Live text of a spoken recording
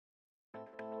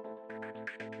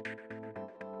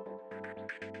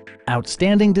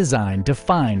Outstanding design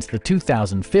defines the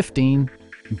 2015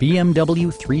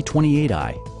 BMW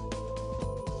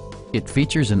 328i. It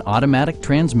features an automatic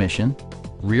transmission,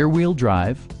 rear-wheel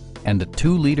drive, and a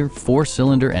 2-liter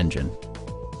 4-cylinder engine.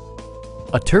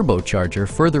 A turbocharger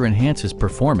further enhances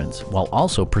performance while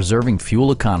also preserving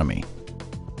fuel economy.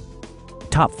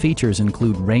 Top features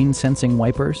include rain-sensing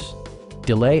wipers,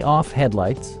 delay-off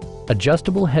headlights,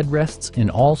 adjustable headrests in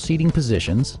all seating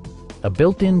positions, a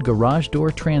built-in garage door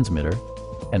transmitter,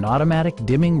 an automatic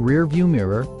dimming rear-view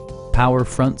mirror, power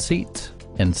front seats,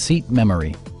 and seat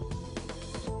memory.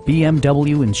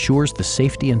 BMW ensures the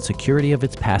safety and security of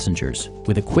its passengers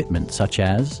with equipment such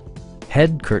as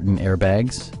head curtain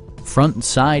airbags, front and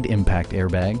side impact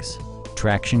airbags,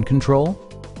 traction control,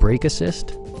 brake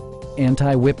assist,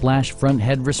 anti-whiplash front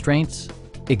head restraints,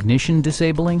 ignition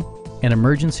disabling, an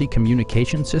emergency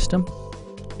communication system,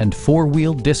 and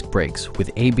 4-wheel disc brakes with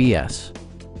ABS.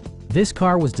 This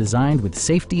car was designed with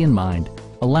safety in mind,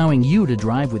 allowing you to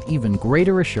drive with even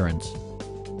greater assurance.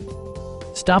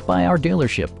 Stop by our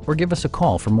dealership or give us a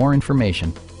call for more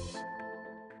information.